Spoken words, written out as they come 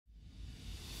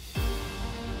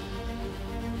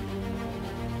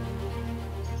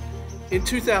In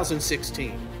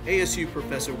 2016, ASU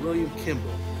professor William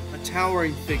Kimball, a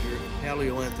towering figure in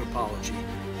paleoanthropology,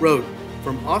 wrote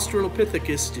From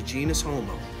Australopithecus to Genus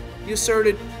Homo. He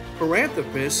asserted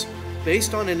Paranthropus,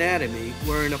 based on anatomy,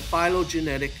 were in a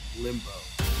phylogenetic limbo.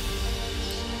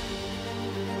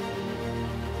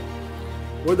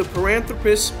 Were the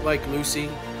Paranthropus, like Lucy,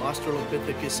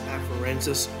 Australopithecus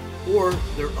afarensis, or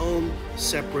their own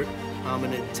separate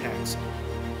hominid taxa?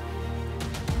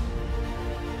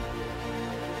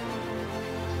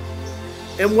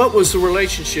 And what was the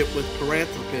relationship with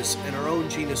Paranthropus and our own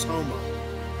genus Homo,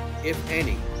 if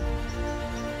any?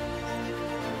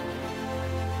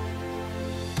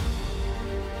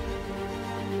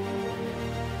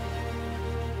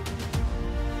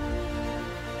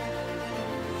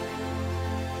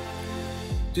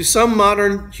 Do some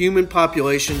modern human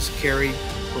populations carry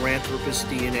Paranthropus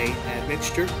DNA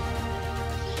admixture?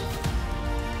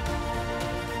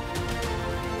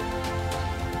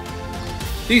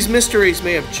 These mysteries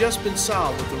may have just been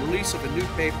solved with the release of a new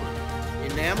paper.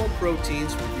 Enamel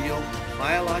proteins reveal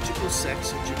biological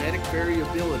sex and genetic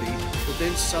variability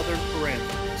within southern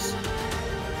Paranthropus.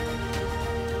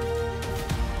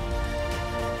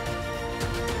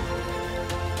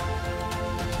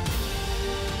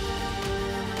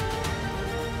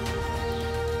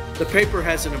 The paper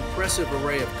has an impressive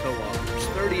array of co-authors,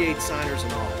 38 signers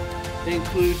in all. They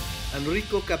include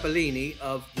Enrico Capellini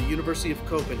of the University of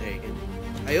Copenhagen,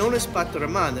 Ioannis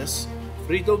Patramanis,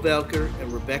 Frido Velker,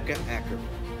 and Rebecca Ackerman.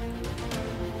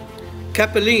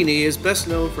 Capellini is best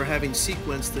known for having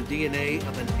sequenced the DNA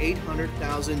of an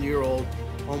 800,000-year-old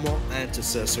Homo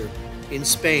antecessor in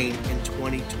Spain in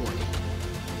 2020.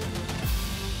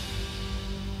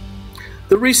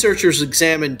 The researchers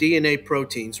examined DNA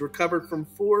proteins recovered from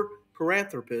 4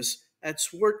 Paranthropus at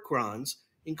Swartkrans,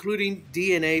 including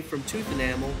DNA from tooth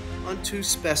enamel on 2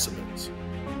 specimens.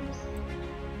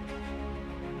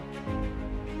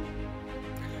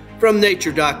 From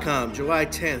Nature.com, July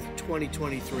 10,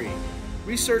 2023,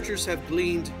 researchers have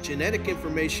gleaned genetic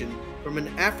information from an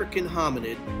African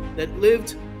hominid that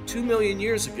lived 2 million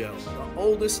years ago, the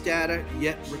oldest data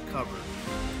yet recovered.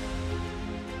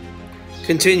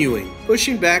 Continuing,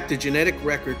 pushing back the genetic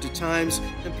record to times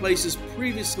and places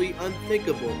previously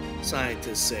unthinkable,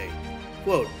 scientists say.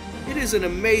 Quote, "It is an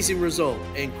amazing result,"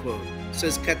 end quote,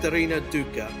 says Katarina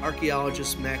Duca,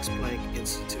 archaeologist, Max Planck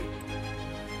Institute.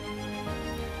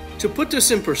 To put this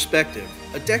in perspective,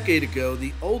 a decade ago,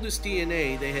 the oldest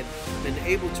DNA they had been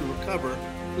able to recover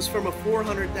was from a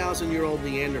 400,000-year-old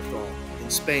Neanderthal in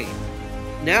Spain.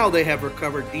 Now they have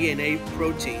recovered DNA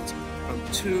proteins from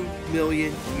 2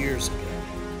 million years ago.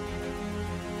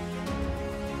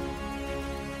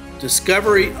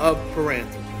 Discovery of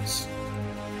Paranthropus.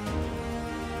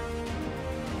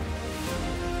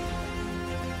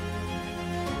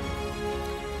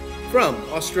 From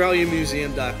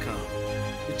AustralianMuseum.com.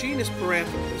 The genus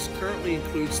Paranthropus currently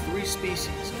includes 3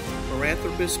 species,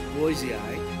 Paranthropus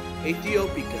boisei,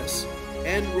 Aethiopicus,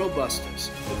 and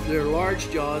robustus, with their large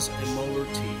jaws and molar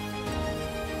teeth.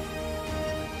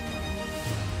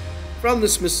 From the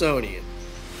Smithsonian,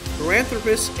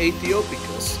 Paranthropus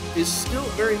aethiopicus is still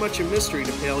very much a mystery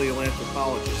to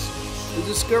paleoanthropologists. The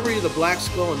discovery of the black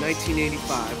skull in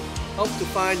 1985 helped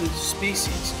define the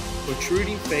species,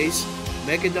 protruding face,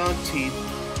 megalodon teeth,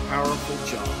 powerful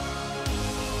jaw.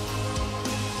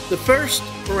 The first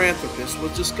Paranthropus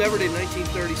was discovered in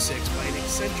 1936 by an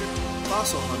eccentric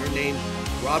fossil hunter named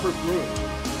Robert Broom.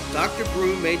 Dr.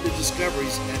 Broom made the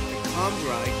discoveries at the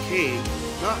Comdry cave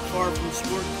not far from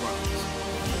Swartkrans.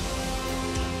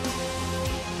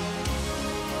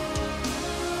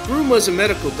 Broom was a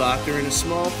medical doctor in a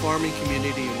small farming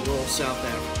community in rural South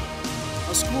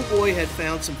Africa. A schoolboy had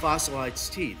found some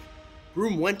fossilized teeth.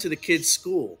 Broom went to the kid's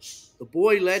school. The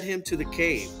boy led him to the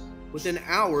cave. Within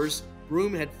hours,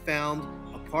 Broom had found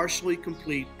a partially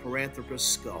complete Paranthropus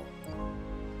skull.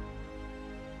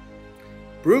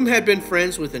 Broom had been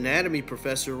friends with anatomy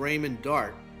professor Raymond,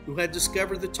 who had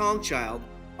discovered the Tong child,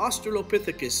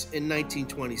 Australopithecus, in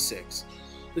 1926.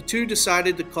 The two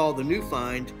decided to call the new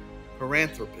find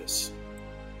Paranthropus.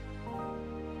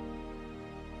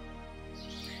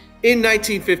 In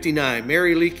 1959,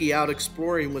 Mary Leakey, out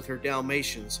exploring with her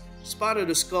Dalmatians, spotted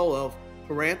a skull of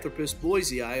Paranthropus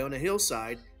boisei on a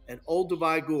hillside at Old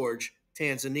Dubai Gorge,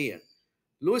 Tanzania.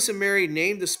 Lewis and Mary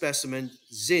named the specimen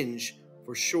Zinj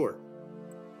for short.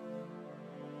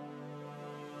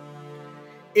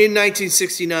 In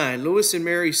 1969, Lewis and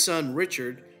Mary's son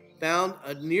Richard found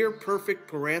a near-perfect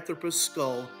Paranthropus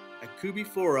skull at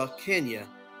Kubifora, Kenya,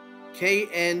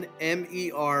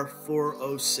 KNMER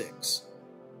 406.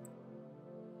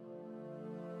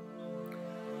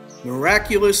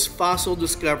 Miraculous fossil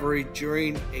discovery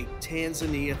during a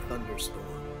Tanzania thunderstorm.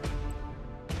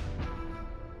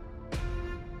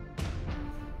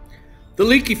 The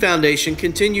Leakey Foundation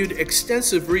continued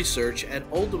extensive research at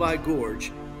Olduvai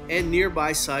Gorge and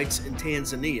nearby sites in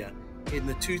Tanzania in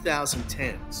the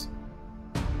 2010s.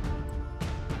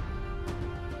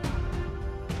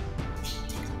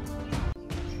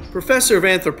 Professor of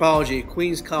anthropology at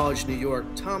Queens College, New York,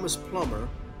 Thomas Plummer,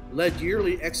 led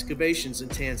yearly excavations in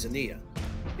Tanzania.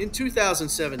 In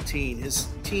 2017, his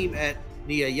team at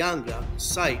Nyayanga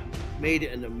site made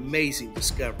an amazing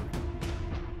discovery.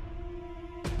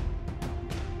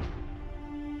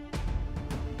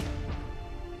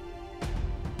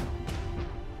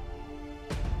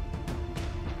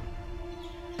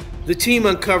 The team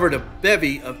uncovered a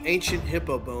bevy of ancient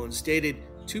hippo bones dated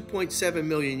 2.7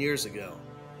 million years ago.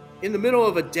 In the middle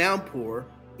of a downpour,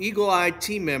 eagle-eyed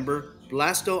team member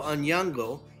Blasto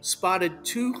Anyango spotted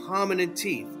 2 hominin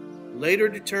teeth, later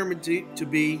determined to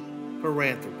be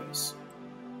Paranthropus.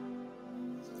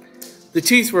 The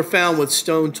teeth were found with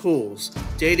stone tools,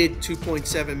 dated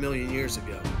 2.7 million years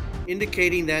ago,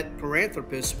 indicating that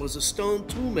Paranthropus was a stone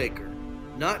toolmaker,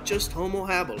 not just Homo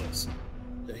habilis.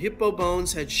 The hippo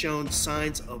bones had shown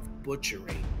signs of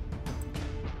butchering.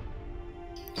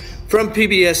 From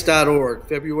PBS.org,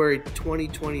 February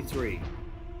 2023.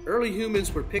 Early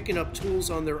humans were picking up tools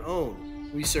on their own,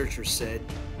 researchers said.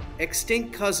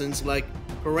 Extinct cousins like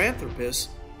Paranthropus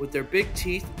with their big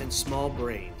teeth and small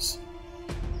brains.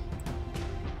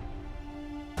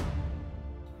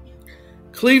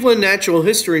 Cleveland Natural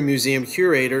History Museum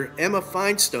curator Emma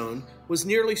Finestone was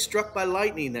nearly struck by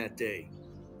lightning that day.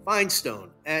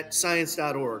 Finestone at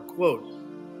science.org, quote,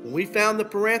 "When we found the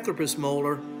Paranthropus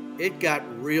molar, it got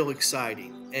real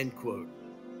exciting," end quote.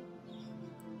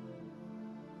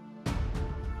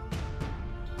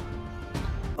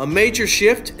 A major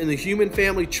shift in the human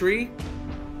family tree?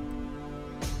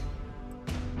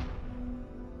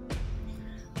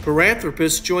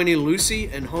 Paranthropus joining Lucy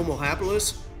and Homo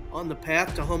habilis on the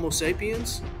path to Homo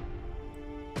sapiens?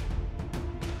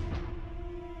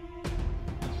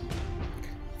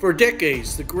 For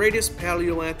decades, the greatest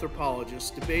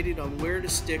paleoanthropologists debated on where to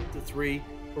stick the 3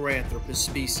 Paranthropus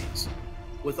species,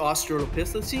 with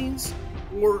Australopithecines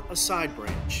or a side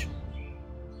branch.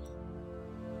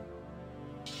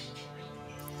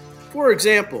 For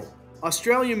example,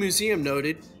 Australian Museum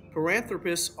noted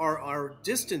Paranthropus are our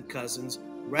distant cousins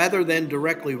rather than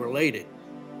directly related.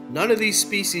 None of these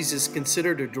species is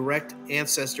considered a direct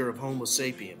ancestor of Homo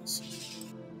sapiens.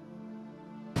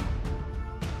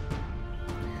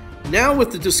 Now,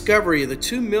 with the discovery of the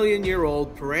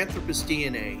 2-million-year-old Paranthropus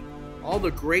DNA, all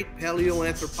the great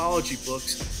paleoanthropology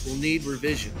books will need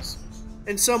revisions,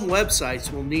 and some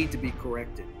websites will need to be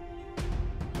corrected.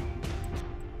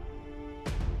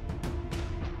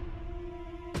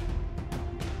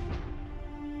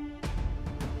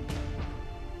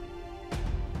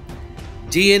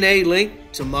 DNA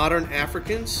linked to modern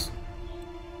Africans?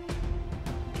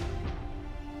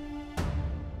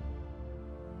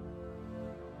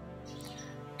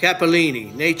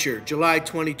 Capellini, Nature, July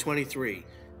 2023.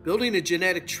 Building a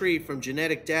genetic tree from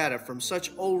genetic data from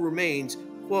such old remains,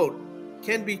 quote,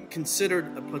 can be considered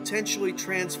a potentially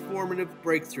transformative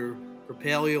breakthrough for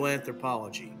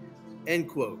paleoanthropology, end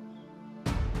quote.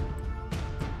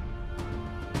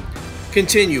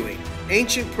 Continuing,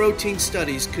 ancient protein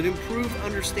studies could improve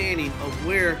understanding of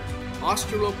where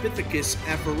Australopithecus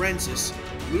afarensis,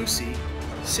 Lucy,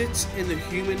 sits in the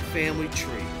human family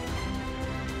tree.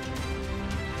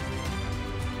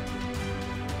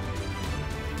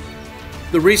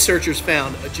 The researchers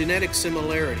found a genetic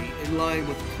similarity in line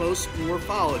with close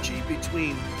morphology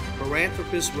between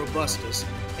Paranthropus robustus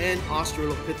and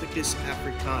Australopithecus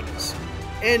africanus,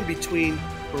 and between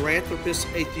Paranthropus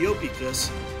aethiopicus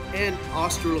and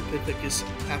Australopithecus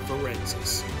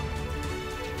afarensis.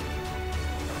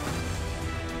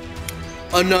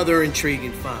 Another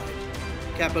intriguing find.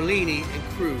 Capellini and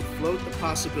crew float the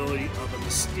possibility of a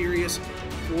mysterious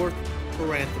 4th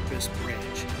Paranthropus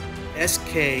branch,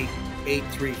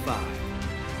 SK835.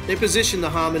 They position the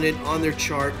hominid on their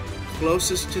chart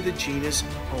closest to the genus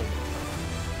Homo.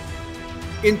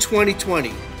 In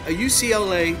 2020, a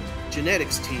UCLA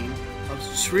genetics team of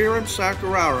Sriram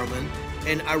Sakararaman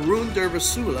and Arun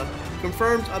Dervasula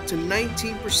confirmed up to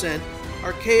 19%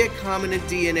 archaic hominid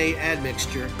DNA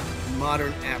admixture in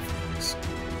modern Africans.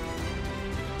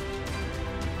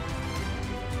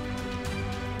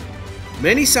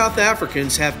 Many South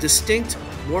Africans have distinct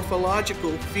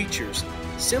morphological features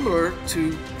similar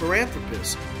to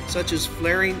Paranthropus, such as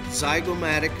flaring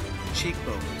zygomatic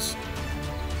cheekbones.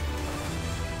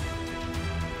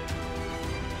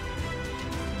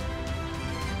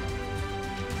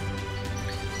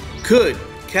 Could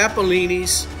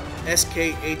Capellini's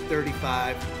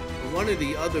SK835 or one of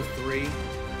the other three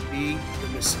be the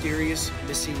mysterious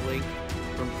missing link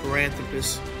from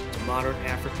Paranthropus to modern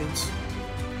Africans?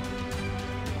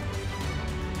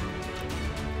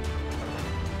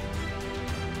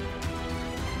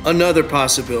 Another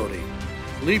possibility.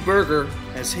 Lee Berger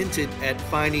has hinted at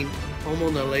finding Homo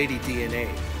naledi DNA.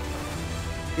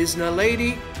 Is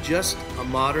naledi just a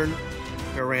modern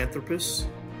Paranthropus?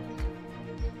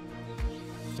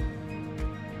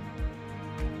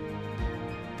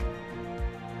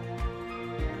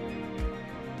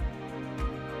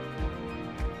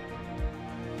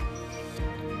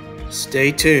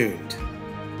 Stay tuned.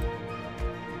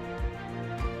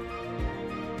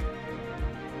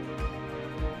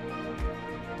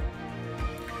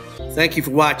 Thank you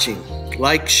for watching.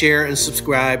 Like, share, and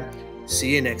subscribe.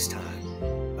 See you next time.